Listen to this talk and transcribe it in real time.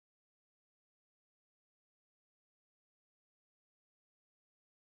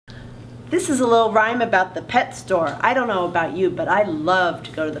This is a little rhyme about the pet store. I don't know about you, but I love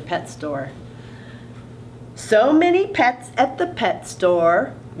to go to the pet store. So many pets at the pet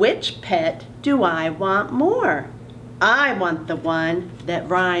store. Which pet do I want more? I want the one that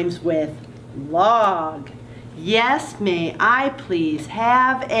rhymes with log. Yes, may I please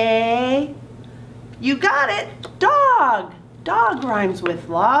have a... You got it, dog. Dog rhymes with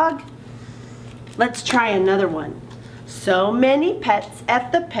log. Let's try another one. So many pets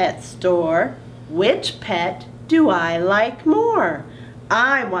at the pet store. Which pet do I like more?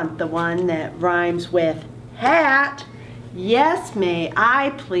 I want the one that rhymes with hat. Yes, may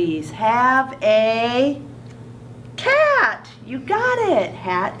I please have a cat. You got it.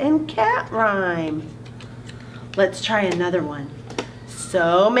 Hat and cat rhyme. Let's try another one.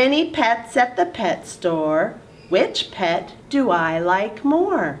 So many pets at the pet store. Which pet do I like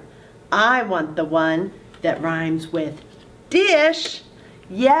more? I want the one that rhymes with dish.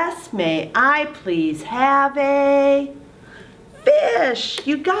 Yes, may I please have a fish.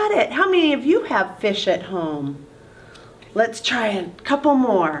 You got it. How many of you have fish at home? Let's try a couple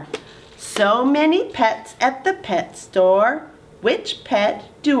more. So many pets at the pet store. Which pet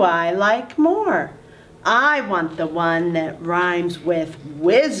do I like more? I want the one that rhymes with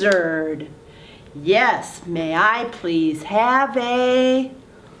wizard. Yes, may I please have a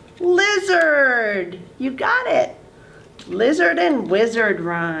lizard. You got it. Lizard and wizard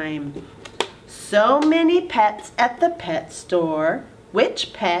rhyme. So many pets at the pet store.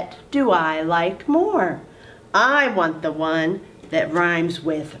 Which pet do I like more? I want the one that rhymes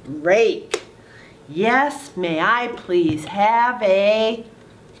with rake. Yes, may I please have a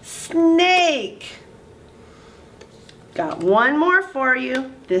snake. Got one more for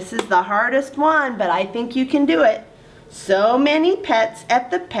you. This is the hardest one, but I think you can do it. So many pets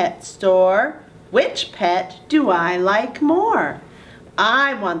at the pet store. Which pet do I like more?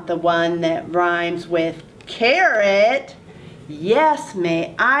 I want the one that rhymes with carrot. Yes,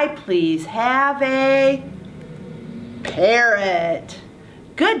 may I please have a parrot.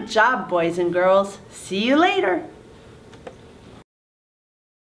 Good job, boys and girls. See you later.